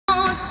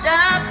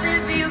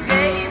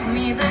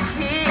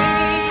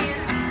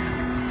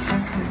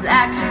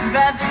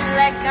drive it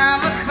like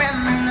I'm a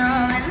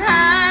criminal, and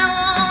I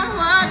won't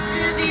watch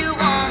if you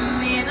want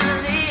me to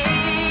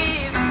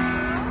leave.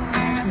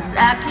 'Cause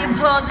I keep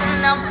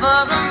holding out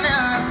for a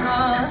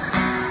miracle.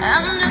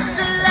 I'm just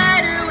a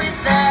lighter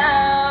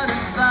without a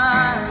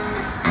spark,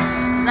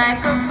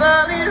 like a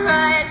bullet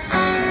right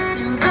straight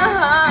through the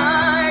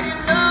heart.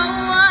 And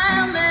oh,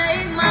 I'll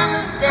make my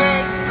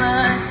mistakes,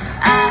 but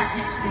I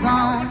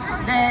won't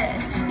let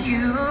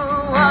you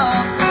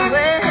walk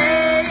away.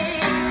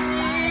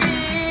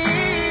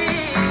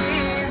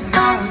 Please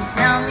don't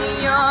tell me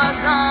you're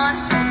gone,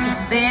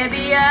 'cause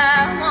baby, I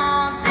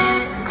want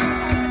this.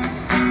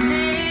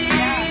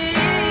 Please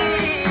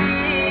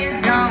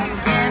don't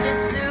give it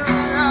too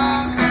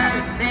long,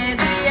 'cause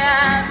baby,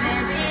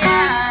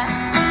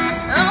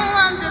 oh,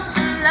 I'm just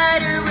a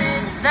lighter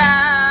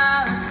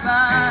without a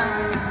spark,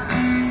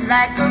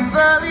 like a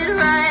bullet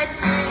right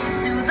straight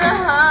through the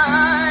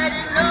heart.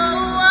 And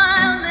oh,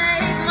 I'll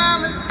make my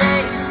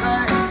mistakes,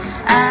 but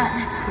I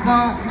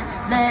won't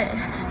let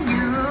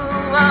you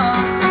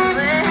walk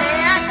away.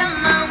 I got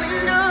my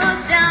windows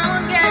down,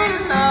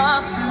 getting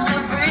lost in the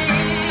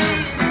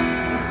breeze,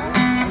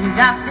 and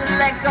I feel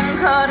like I'm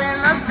caught in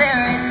a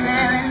fairy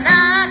tale, and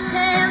I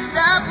can't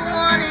stop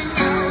wanting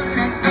you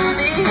next to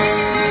me.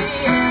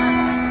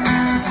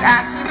 'Cause I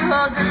keep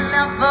holding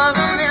out for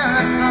a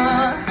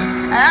miracle.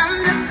 I'm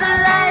just a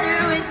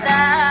lighter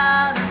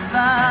without a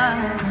spark,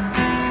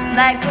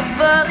 like a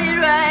bullet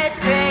right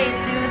straight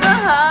through the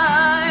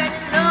heart.